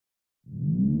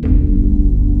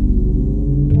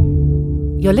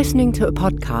You're listening to a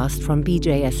podcast from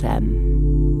BJSM.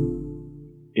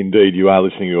 Indeed, you are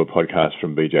listening to a podcast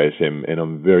from BJSM, and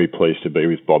I'm very pleased to be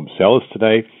with Bob Sallis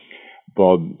today.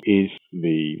 Bob is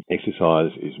the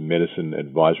Exercise is Medicine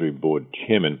Advisory Board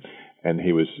Chairman, and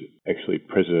he was actually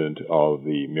President of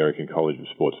the American College of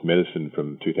Sports Medicine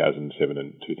from 2007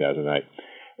 and 2008.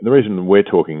 And the reason we're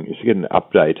talking is to get an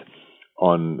update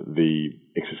on the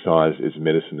Exercise is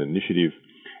Medicine initiative,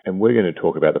 and we're going to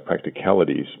talk about the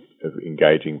practicalities of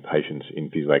engaging patients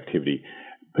in physical activity.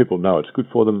 People know it's good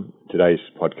for them. Today's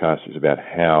podcast is about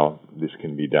how this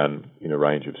can be done in a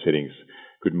range of settings.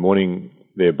 Good morning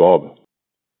there, Bob.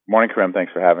 Morning, Karim.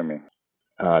 Thanks for having me.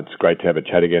 It's great to have a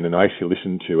chat again. And I actually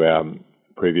listened to our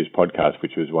previous podcast,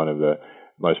 which was one of the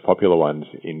most popular ones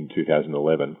in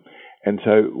 2011. And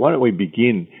so why don't we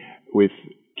begin with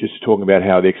just talking about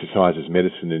how the Exercise is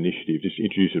Medicine initiative, just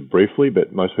introduce it briefly,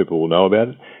 but most people will know about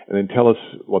it, and then tell us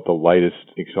what the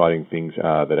latest exciting things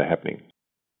are that are happening.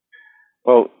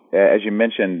 Well, as you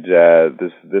mentioned,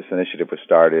 this initiative was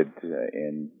started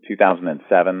in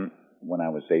 2007 when I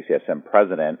was ACSM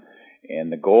president,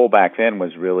 and the goal back then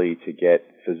was really to get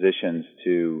physicians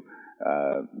to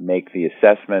make the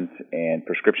assessment and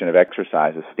prescription of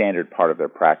exercise a standard part of their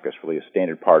practice, really a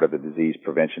standard part of the disease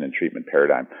prevention and treatment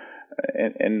paradigm.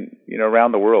 And you know,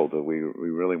 around the world, we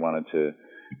really wanted to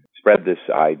spread this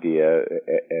idea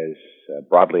as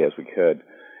broadly as we could.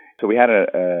 So we had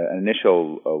an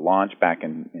initial launch back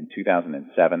in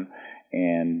 2007,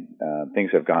 and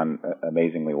things have gone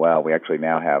amazingly well. We actually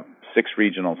now have 6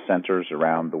 regional centers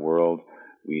around the world.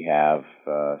 We have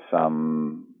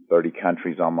some 30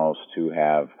 countries almost who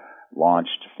have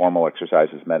launched formal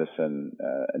exercises medicine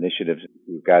initiatives.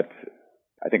 We've got,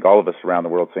 I think, all of us around the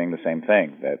world saying the same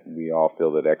thing, that we all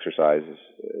feel that exercise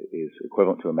is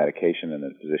equivalent to a medication and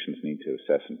that physicians need to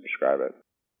assess and prescribe it.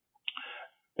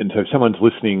 And so if someone's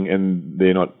listening and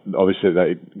they're not, obviously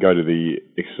they go to the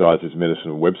Exercise is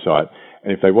Medicine website,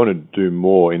 and if they want to do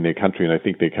more in their country and they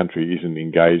think their country isn't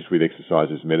engaged with exercise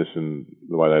as medicine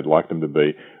the way they'd like them to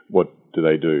be, what do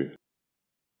they do?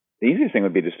 The easiest thing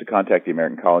would be just to contact the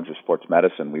American College of Sports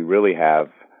Medicine. We really have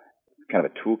kind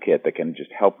of a toolkit that can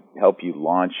just help you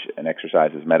launch an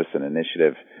exercise as medicine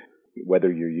initiative,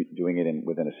 whether you're doing it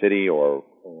within a city or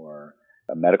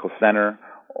a medical center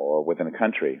or within a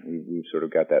country. We've sort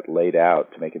of got that laid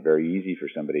out to make it very easy for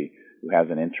somebody who has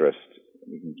an interest.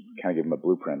 We can kind of give them a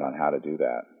blueprint on how to do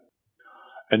that.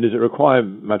 And does it require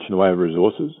much in the way of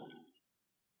resources?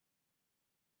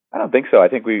 I don't think so. I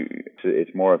think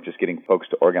it's more of just getting folks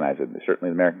to organize it.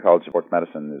 Certainly the American College of Sports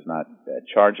Medicine is not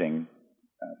charging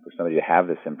for somebody to have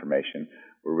this information.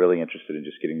 We're really interested in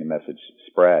just getting the message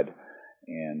spread.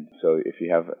 And so if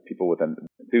you have people with an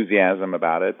enthusiasm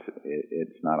about it,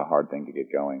 it's not a hard thing to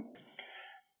get going.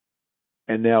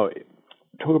 And now,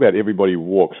 talk about Everybody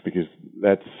Walks, because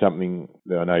that's something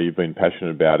that I know you've been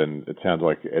passionate about, and it sounds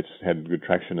like it's had good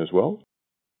traction as well.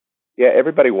 Yeah,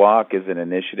 Everybody Walk is an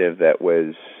initiative that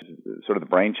was sort of the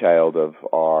brainchild of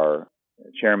our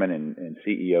chairman and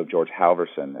CEO, George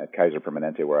Halverson, at Kaiser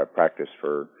Permanente, where I've practiced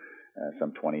for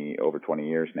over 20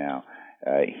 years now.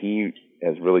 He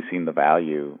has really seen the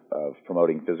value of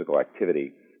promoting physical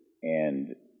activity,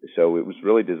 and so it was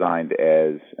really designed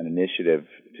as an initiative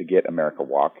to get America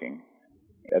walking.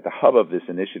 At the hub of this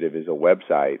initiative is a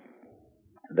website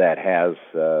that has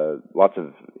lots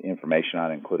of information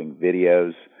on it, including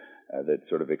videos that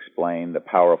sort of explain the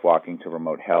power of walking to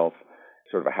remote health,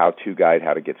 sort of a how-to guide,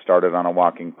 how to get started on a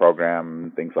walking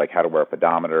program, things like how to wear a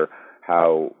pedometer,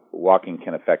 how walking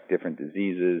can affect different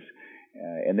diseases.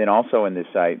 And then also in this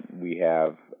site, we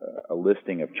have a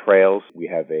listing of trails. We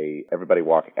have a Everybody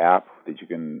Walk app that you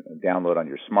can download on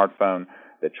your smartphone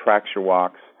that tracks your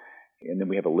walks. And then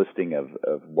we have a listing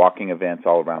of walking events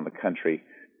all around the country.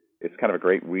 It's kind of a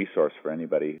great resource for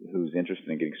anybody who's interested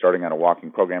in getting started on a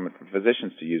walking program and for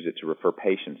physicians to use it to refer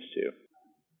patients to.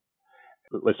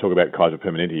 Let's talk about Kaiser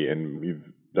Permanente, and you've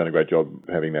done a great job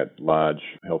having that large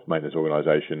health maintenance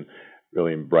organisation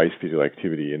really embrace physical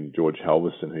activity, and George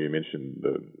Halverson, who you mentioned,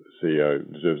 the CEO,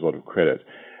 deserves a lot of credit.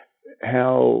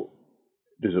 How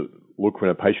does it look when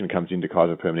a patient comes into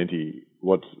Kaiser Permanente?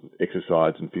 What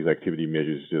exercise and physical activity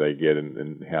measures do they get,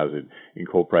 and how is it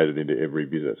incorporated into every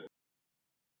visit?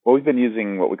 Well, we've been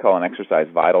using what we call an exercise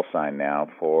vital sign now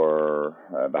for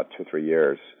about 2 or 3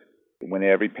 years. When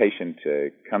every patient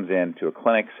comes into a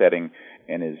clinic setting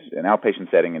and is an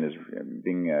outpatient setting and is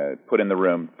being put in the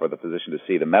room for the physician to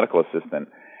see, the medical assistant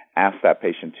asks that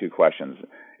patient 2 questions.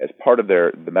 As part of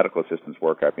the medical assistant's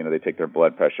workup, they take their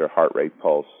blood pressure, heart rate,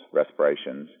 pulse,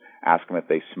 respirations, ask them if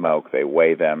they smoke, they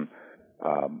weigh them,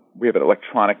 We have an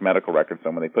electronic medical record, so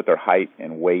when they put their height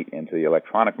and weight into the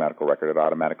electronic medical record, it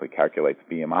automatically calculates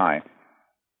BMI.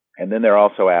 And then they're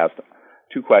also asked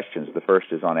 2 questions. The first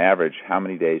is, on average, how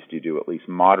many days do you do at least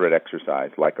moderate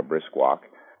exercise, like a brisk walk?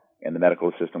 And the medical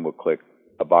assistant will click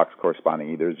a box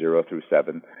corresponding either 0 through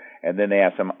 7. And then they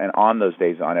ask them, and on those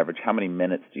days, on average, how many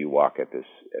minutes do you walk at this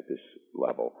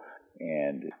level?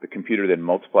 And the computer then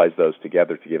multiplies those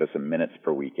together to give us a minutes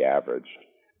per week average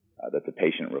that the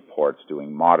patient reports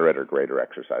doing moderate or greater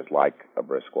exercise, like a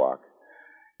brisk walk.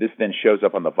 This then shows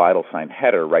up on the vital sign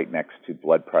header right next to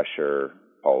blood pressure,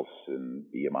 pulse, and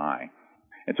BMI.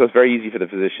 And so it's very easy for the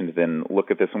physician to then look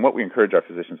at this. And what we encourage our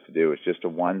physicians to do is just a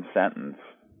one sentence,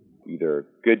 either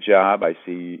good job, I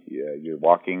see you're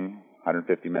walking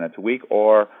 150 minutes a week,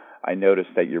 or I notice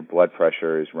that your blood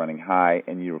pressure is running high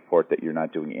and you report that you're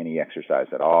not doing any exercise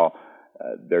at all.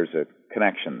 There's a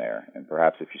connection there, and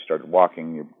perhaps if you started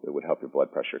walking, it would help your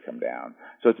blood pressure come down.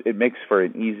 So it makes for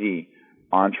an easy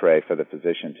entree for the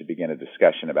physician to begin a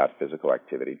discussion about physical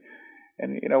activity.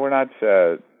 And, we're not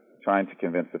trying to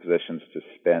convince the physicians to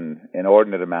spend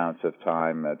inordinate amounts of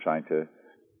time trying to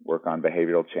work on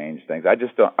behavioral change things. I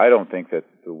don't think that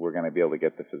we're going to be able to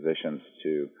get the physicians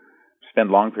to spend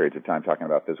long periods of time talking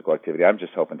about physical activity. I'm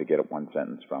just hoping to get it one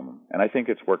sentence from them. And I think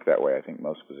it's worked that way. I think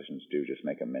most physicians do just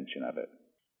make a mention of it.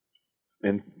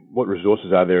 And what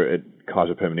resources are there at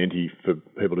Kaiser Permanente for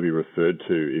people to be referred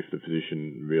to if the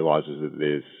physician realises that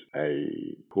there's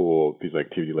a poor physical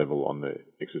activity level on the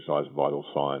exercise vital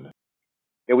sign?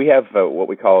 Yeah, we have what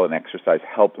we call an exercise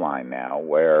helpline now,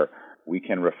 where we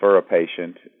can refer a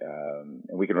patient,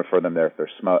 and we can refer them there if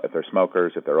they're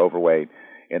smokers, if they're overweight,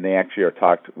 and they actually are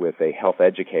talked with a health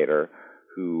educator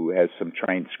who has some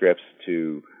trained scripts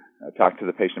to talk to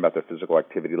the patient about their physical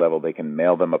activity level. They can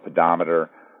mail them a pedometer,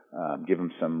 give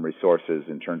them some resources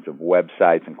in terms of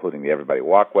websites, including the Everybody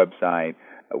Walk website.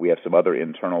 We have some other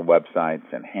internal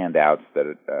websites and handouts that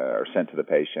are sent to the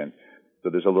patient. So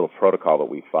there's a little protocol that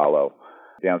we follow.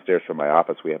 Downstairs from my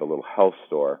office, we have a little health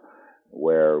store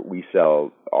where we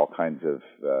sell all kinds of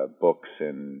books,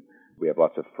 and we have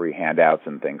lots of free handouts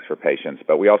and things for patients.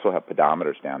 But we also have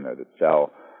pedometers down there that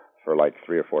sell for like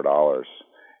 $3 or $4.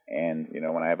 And,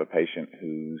 when I have a patient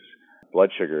whose blood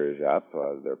sugar is up,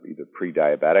 they're either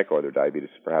pre-diabetic or their diabetes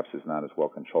perhaps is not as well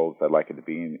controlled as I'd like it to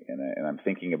be, and I'm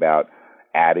thinking about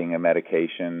adding a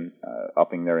medication,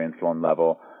 upping their insulin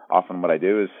level. Often what I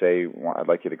do is say, I'd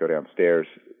like you to go downstairs,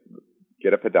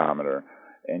 get a pedometer,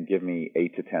 and give me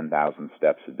 8,000 to 10,000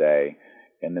 steps a day,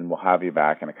 and then we'll have you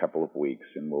back in a couple of weeks,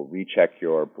 and we'll recheck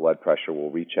your blood pressure, we'll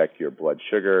recheck your blood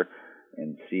sugar,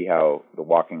 and see how the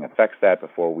walking affects that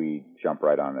before we jump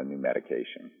right on a new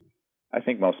medication. I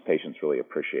think most patients really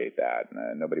appreciate that.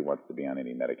 Nobody wants to be on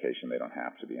any medication they don't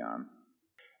have to be on.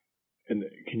 And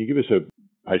can you give us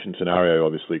a patient scenario,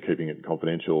 obviously keeping it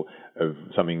confidential, of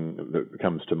something that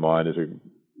comes to mind as a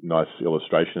nice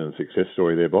illustration and success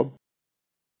story there, Bob?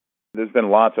 There's been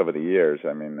lots over the years.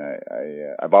 I mean,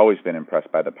 I've always been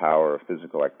impressed by the power of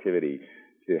physical activity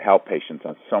to help patients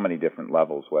on so many different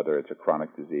levels, whether it's a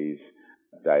chronic disease,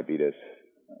 diabetes,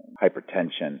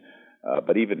 hypertension,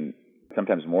 but even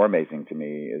sometimes more amazing to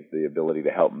me is the ability to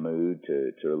help mood,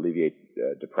 to alleviate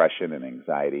depression and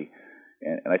anxiety.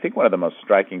 And I think one of the most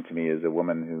striking to me is a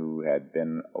woman who had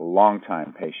been a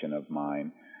long-time patient of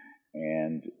mine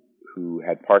and who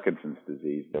had Parkinson's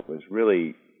disease that was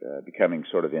really becoming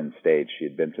sort of in stage. She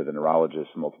had been to the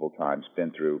neurologist multiple times,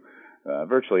 been through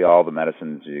virtually all the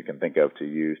medicines you can think of to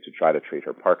use to try to treat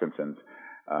her Parkinson's.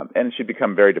 And she'd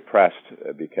become very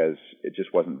depressed because it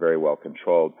just wasn't very well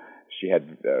controlled. She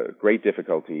had great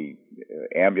difficulty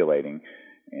ambulating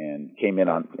and came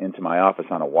into my office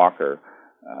on a walker.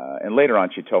 And later on,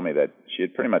 she told me that she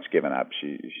had pretty much given up.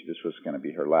 This was going to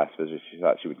be her last visit. She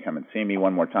thought she would come and see me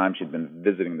one more time. She'd been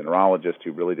visiting the neurologist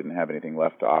who really didn't have anything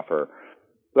left to offer.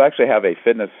 We actually have a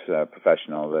fitness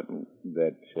professional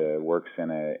that works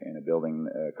in a building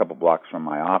a couple blocks from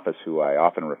my office who I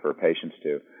often refer patients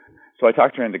to. So I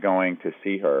talked her into going to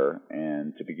see her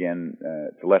and to begin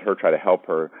to let her try to help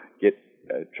her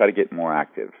try to get more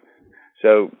active.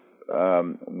 So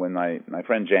when my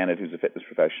friend Janet, who's a fitness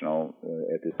professional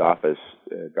at this office,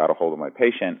 got a hold of my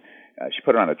patient, she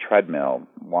put her on a treadmill,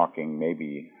 walking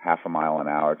maybe half a mile an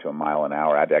hour to a mile an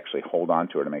hour. I had to actually hold on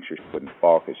to her to make sure she wouldn't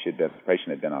fall because the patient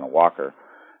had been on a walker.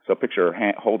 So picture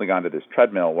her holding onto this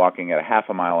treadmill, walking at a half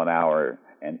a mile an hour,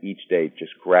 and each day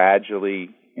just gradually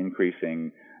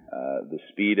increasing the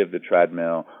speed of the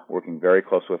treadmill, working very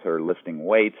close with her, lifting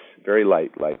weights, very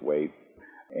lightweight.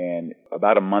 And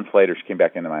about a month later, she came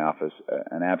back into my office,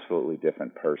 an absolutely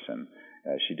different person.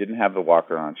 She didn't have the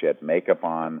walker on. She had makeup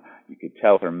on. You could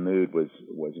tell her mood was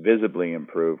visibly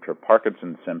improved. Her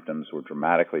Parkinson's symptoms were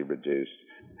dramatically reduced.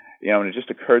 And it just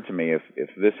occurred to me if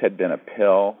this had been a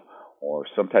pill or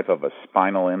some type of a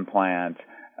spinal implant,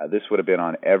 this would have been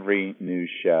on every news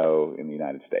show in the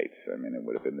United States. I mean, it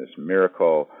would have been this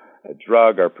miracle, a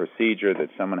drug or procedure that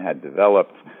someone had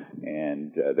developed,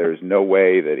 and there's no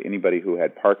way that anybody who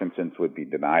had Parkinson's would be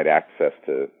denied access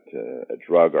to a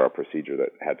drug or a procedure that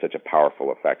had such a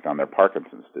powerful effect on their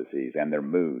Parkinson's disease and their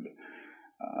mood.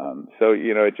 So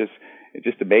it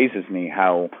just amazes me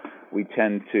how we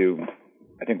tend to.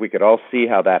 I think we could all see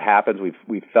how that happens.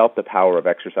 We've felt the power of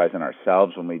exercise in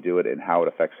ourselves when we do it, and how it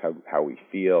affects how we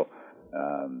feel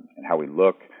and how we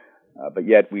look. But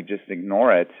yet we just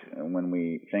ignore it when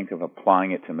we think of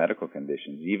applying it to medical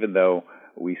conditions, even though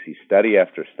we see study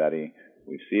after study.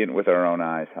 We see it with our own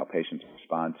eyes, how patients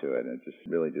respond to it. And it just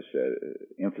really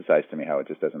emphasized to me how it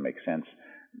just doesn't make sense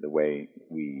the way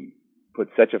we put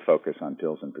such a focus on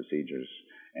pills and procedures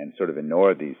and sort of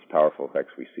ignore these powerful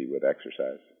effects we see with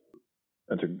exercise.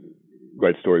 That's a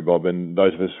great story, Bob, and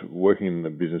those of us working in the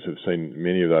business have seen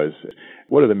many of those.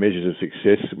 What are the measures of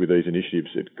success with these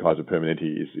initiatives at Kaiser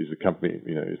Permanente? Is the company,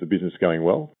 is the business going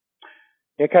well?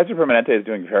 Yeah, Kaiser Permanente is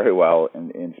doing very well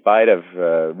in spite of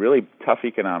really tough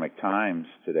economic times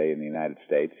today in the United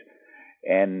States.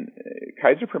 And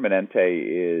Kaiser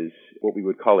Permanente is what we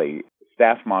would call a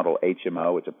staff model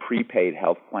HMO. It's a prepaid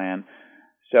health plan.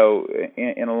 So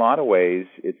in a lot of ways,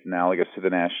 it's analogous to the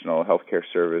National Healthcare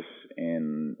Service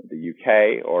in the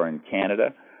UK or in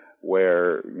Canada,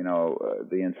 where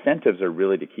the incentives are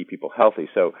really to keep people healthy.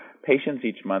 So patients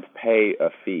each month pay a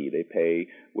fee. They pay,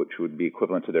 which would be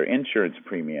equivalent to their insurance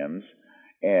premiums,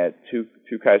 to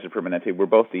Kaiser Permanente. We're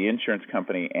both the insurance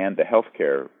company and the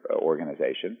healthcare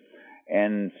organization,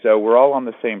 and so we're all on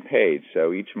the same page.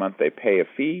 So each month they pay a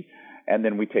fee, and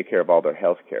then we take care of all their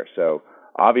health care. So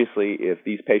obviously, if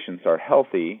these patients are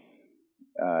healthy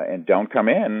and don't come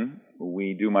in,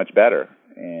 we do much better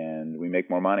and we make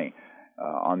more money.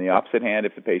 On the opposite hand,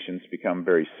 if the patients become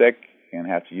very sick and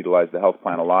have to utilize the health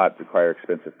plan a lot, require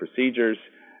expensive procedures,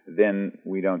 then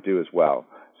we don't do as well.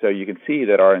 So you can see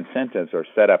that our incentives are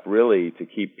set up really to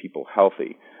keep people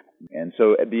healthy. And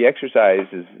so the exercise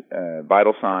is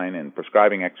vital sign, and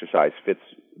prescribing exercise fits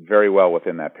very well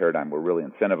within that paradigm. We're really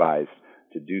incentivized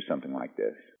to do something like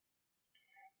this.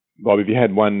 Bob, if you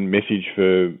had one message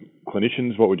for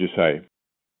clinicians, what would you say?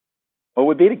 Well, it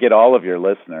would be to get all of your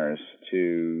listeners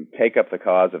to take up the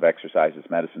cause of exercise as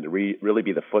medicine, to really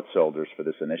be the foot soldiers for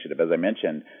this initiative. As I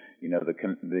mentioned,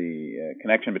 the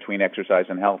connection between exercise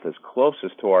and health is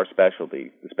closest to our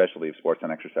specialty, the specialty of sports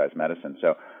and exercise medicine.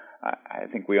 So I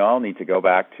think we all need to go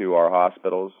back to our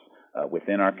hospitals,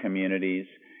 within our communities,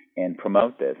 and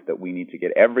promote this, that we need to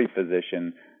get every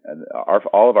physician,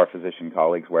 all of our physician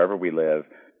colleagues, wherever we live,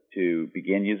 to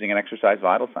begin using an exercise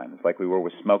vital sign. It's like we were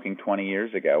with smoking 30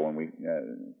 years ago when we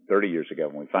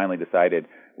finally decided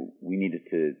we needed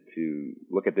to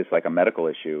look at this like a medical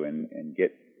issue and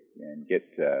get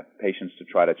patients to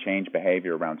try to change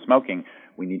behavior around smoking.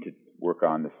 We need to work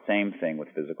on the same thing with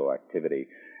physical activity.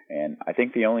 And I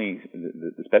think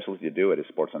the specialty to do it is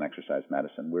sports and exercise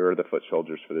medicine. We're the foot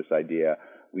soldiers for this idea.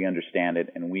 We understand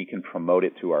it, and we can promote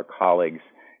it to our colleagues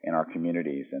in our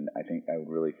communities. And I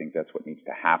really think that's what needs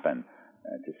to happen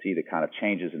to see the kind of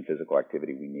changes in physical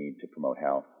activity we need to promote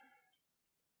health.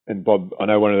 And Bob, I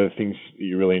know one of the things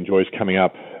you really enjoy is coming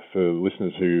up for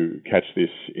listeners who catch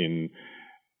this in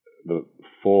the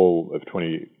fall of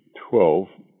 2012,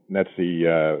 and that's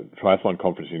the triathlon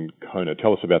conference in Kona.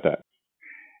 Tell us about that.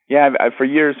 Yeah, for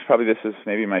years, probably this is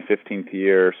maybe my 15th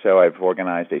year or so, I've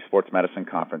organized a sports medicine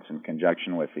conference in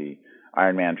conjunction with the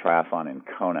Ironman Triathlon in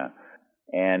Kona.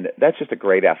 And that's just a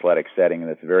great athletic setting,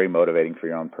 and it's very motivating for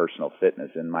your own personal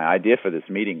fitness. And my idea for this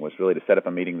meeting was really to set up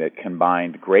a meeting that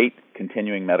combined great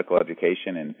continuing medical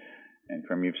education, and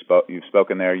from you've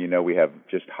spoken there, we have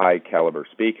just high caliber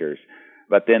speakers.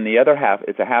 But then the other half,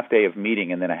 it's a half day of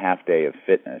meeting and then a half day of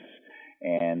fitness.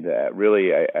 And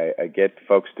really, I get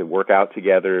folks to work out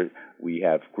together. We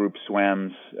have group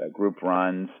swims, group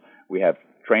runs. We have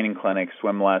training clinics,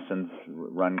 swim lessons,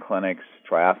 run clinics,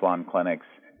 triathlon clinics.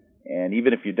 And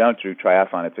even if you don't do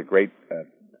triathlon, it's a great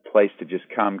place to just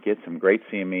come, get some great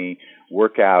CME,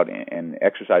 work out, and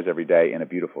exercise every day in a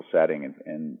beautiful setting.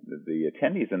 And the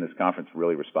attendees in this conference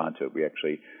really respond to it. We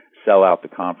actually sell out the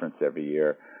conference every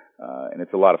year. And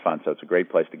it's a lot of fun. So it's a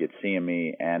great place to get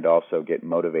CME and also get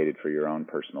motivated for your own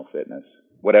personal fitness,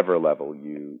 whatever level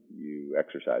you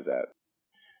exercise at.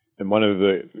 And one of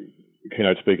the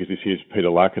keynote speakers this year is Peter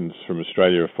Larkins from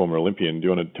Australia, a former Olympian. Do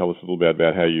you want to tell us a little bit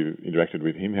about how you interacted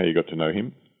with him, how you got to know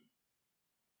him?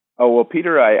 Oh, well,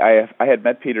 Peter, I had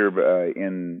met Peter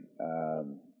in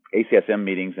ACSM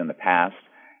meetings in the past,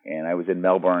 and I was in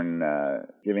Melbourne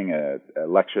giving a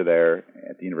lecture there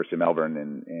at the University of Melbourne,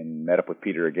 and met up with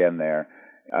Peter again there.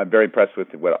 I'm very impressed with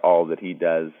all that he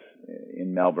does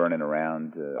in Melbourne and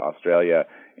around Australia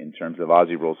in terms of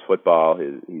Aussie rules football.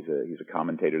 He's a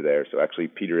commentator there. So actually,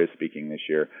 Peter is speaking this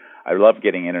year. I love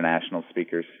getting international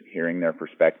speakers, hearing their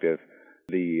perspective.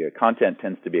 The content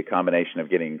tends to be a combination of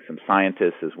getting some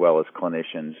scientists as well as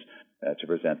clinicians to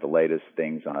present the latest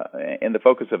things. And the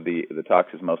focus of the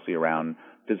talks is mostly around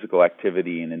physical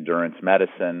activity and endurance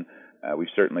medicine. We've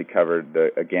certainly covered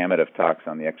a gamut of talks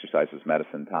on the exercises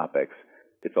medicine topics.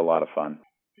 It's a lot of fun.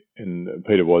 And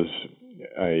Peter was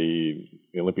an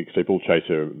Olympic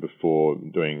steeplechaser before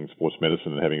doing sports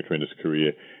medicine and having a tremendous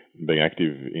career being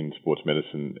active in sports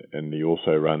medicine. And he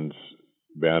also runs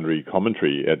boundary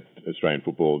commentary at Australian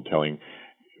football, telling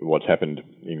what's happened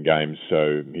in games.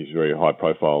 So he's very high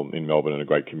profile in Melbourne and a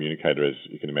great communicator, as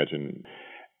you can imagine.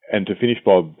 And to finish,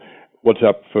 Bob, what's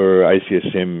up for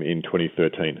ACSM in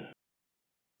 2013?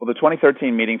 Well, the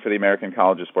 2013 meeting for the American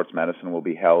College of Sports Medicine will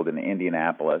be held in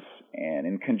Indianapolis. And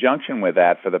in conjunction with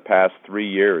that, for the past 3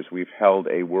 years, we've held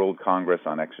a World Congress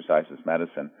on Exercises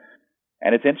Medicine.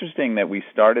 And it's interesting that we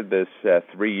started this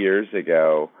 3 years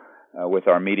ago with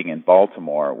our meeting in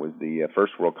Baltimore. It was the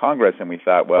first World Congress, and we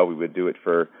thought, well, we would do it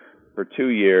for 2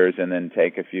 years and then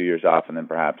take a few years off and then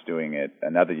perhaps doing it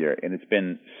another year. And it's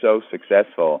been so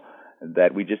successful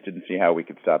that we just didn't see how we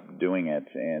could stop doing it.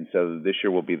 And so this year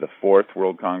will be the 4th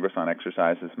World Congress on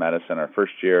Exercises Medicine. Our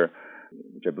first year,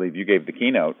 which I believe you gave the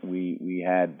keynote, we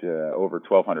had over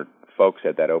 1,200 folks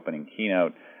at that opening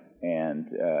keynote, and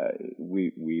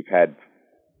we've had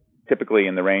typically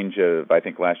in the range of, I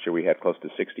think last year we had close to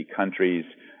 60 countries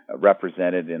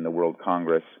represented in the World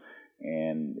Congress,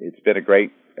 and it's been a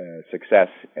great success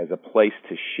as a place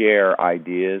to share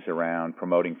ideas around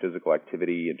promoting physical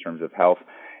activity in terms of health.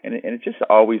 And it just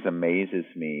always amazes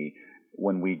me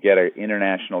when we get an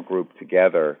international group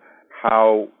together,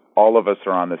 how all of us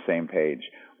are on the same page,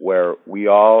 where we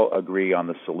all agree on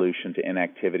the solution to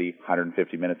inactivity,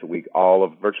 150 minutes a week.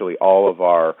 Virtually all of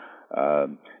our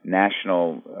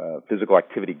national physical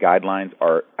activity guidelines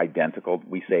are identical.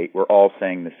 We're all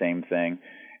saying the same thing.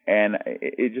 And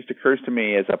it just occurs to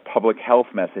me as a public health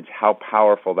message how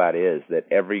powerful that is, that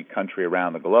every country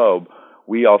around the globe,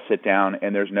 we all sit down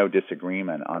and there's no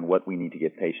disagreement on what we need to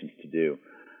get patients to do.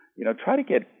 You know, try to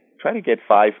get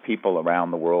 5 people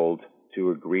around the world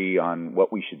to agree on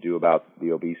what we should do about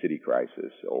the obesity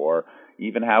crisis, or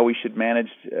even how we should manage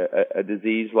a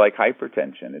disease like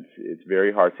hypertension. It's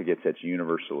very hard to get such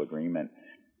universal agreement.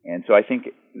 And so I think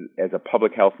as a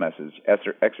public health message,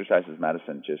 exercises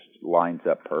medicine just lines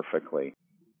up perfectly.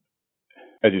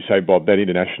 As you say, Bob, that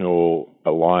international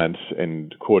alliance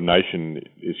and coordination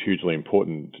is hugely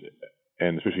important,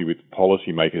 and especially with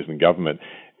policymakers and government.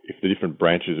 If the different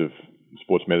branches of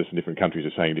sports medicine, different countries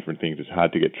are saying different things, it's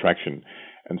hard to get traction.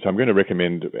 And so I'm going to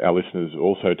recommend our listeners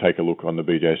also take a look on the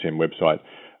BJSM website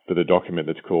for the document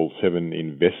that's called 7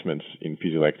 Investments in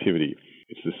Physical Activity.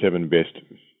 It's the 7 best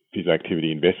physical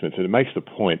activity investments. And it makes the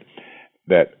point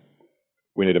that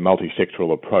we need a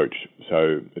multi-sectoral approach.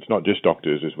 So it's not just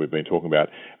doctors, as we've been talking about,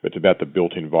 but it's about the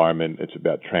built environment, it's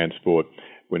about transport.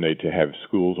 We need to have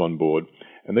schools on board.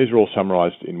 And these are all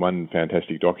summarised in one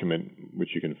fantastic document, which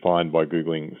you can find by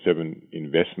Googling 7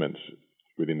 investments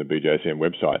within the BJSM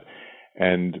website.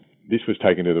 And this was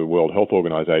taken to the World Health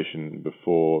Organization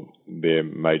before their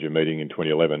major meeting in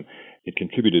 2011. It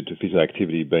contributed to physical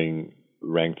activity being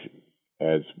ranked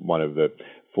as one of the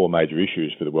 4 major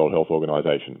issues for the World Health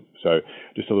Organization. So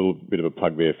just a little bit of a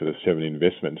plug there for the 7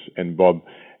 investments. And Bob,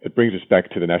 it brings us back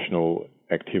to the National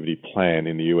Activity Plan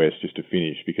in the US, just to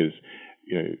finish, because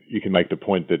you can make the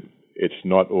point that it's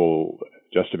not all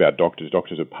just about doctors.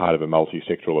 Doctors are part of a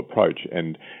multi-sectoral approach,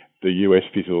 and the US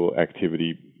Physical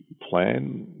Activity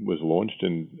Plan was launched,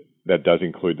 and that does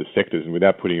include the sectors. And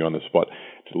without putting you on the spot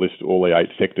to list all the 8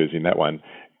 sectors in that one,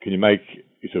 can you make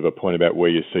sort of a point about where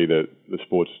you see the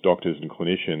sports doctors and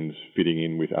clinicians fitting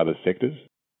in with other sectors?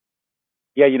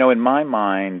 Yeah, in my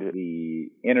mind, the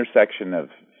intersection of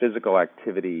physical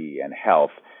activity and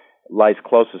health lies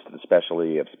closest to the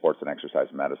specialty of sports and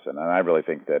exercise medicine. And I really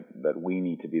think that we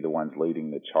need to be the ones leading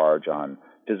the charge on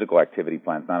physical activity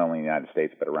plans, not only in the United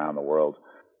States, but around the world.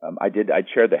 I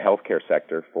chaired the healthcare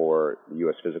sector for the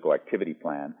U.S. Physical Activity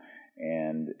Plan.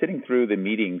 And sitting through the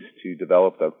meetings to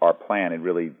develop our plan, it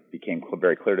really became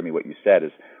very clear to me what you said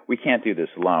is we can't do this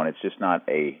alone. It's just not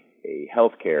a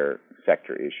healthcare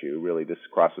sector issue. Really, this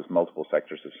crosses multiple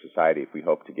sectors of society if we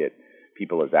hope to get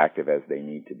people as active as they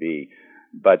need to be.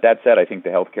 But that said, I think the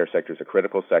healthcare sector is a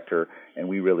critical sector, and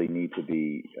we really need to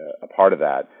be a part of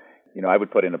that. I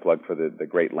would put in a plug for the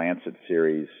Great Lancet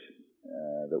series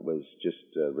that was just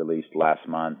released last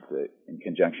month in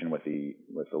conjunction with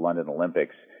the London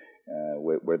Olympics,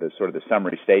 where the sort of the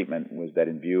summary statement was that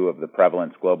in view of the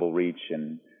prevalence, global reach,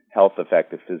 and health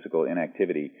effect of physical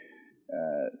inactivity,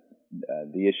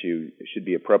 the issue should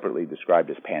be appropriately described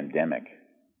as pandemic,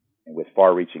 with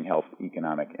far-reaching health,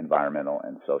 economic, environmental,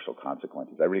 and social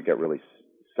consequences. I think that really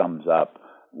sums up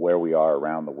where we are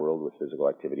around the world with physical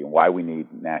activity and why we need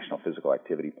national physical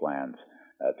activity plans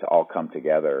to all come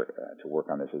together to work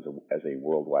on this as a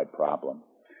worldwide problem.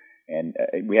 And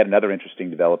we had another interesting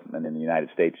development in the United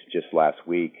States just last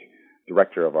week.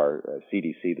 Director of our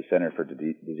CDC, the Center for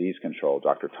Disease Control,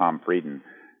 Dr. Tom Frieden,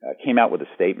 came out with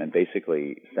a statement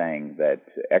basically saying that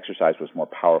exercise was more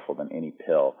powerful than any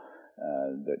pill,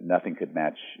 that nothing could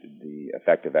match the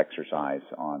effect of exercise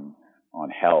on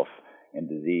health and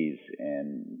disease,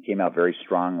 and came out very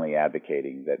strongly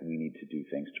advocating that we need to do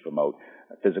things to promote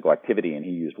physical activity, and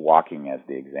he used walking as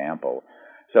the example.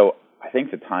 So I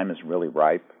think the time is really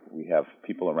ripe. We have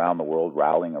people around the world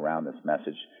rallying around this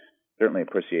message. Certainly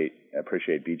appreciate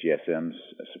BGSM's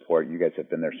support. You guys have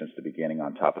been there since the beginning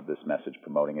on top of this message,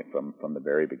 promoting it from the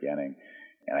very beginning.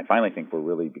 And I finally think we're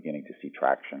really beginning to see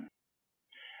traction.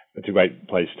 That's a great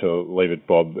place to leave it,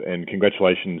 Bob, and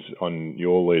congratulations on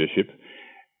your leadership.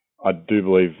 I do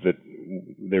believe that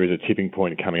there is a tipping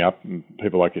point coming up.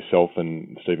 People like yourself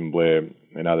and Stephen Blair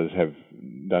and others have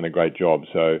done a great job.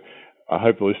 So I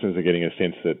hope the listeners are getting a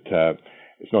sense that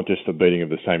it's not just the beating of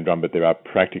the same drum, but there are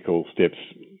practical steps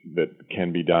that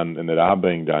can be done and that are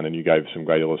being done, and you gave some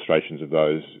great illustrations of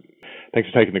those. Thanks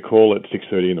for taking the call at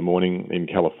 6:30 in the morning in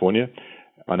California.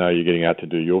 I know you're getting out to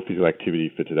do your physical activity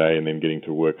for today and then getting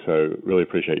to work, so really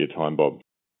appreciate your time, Bob.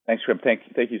 Thanks, Grim.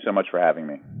 Thank you so much for having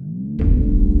me.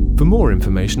 For more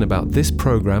information about this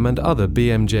program and other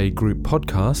BMJ Group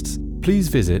podcasts, please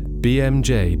visit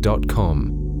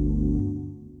bmj.com.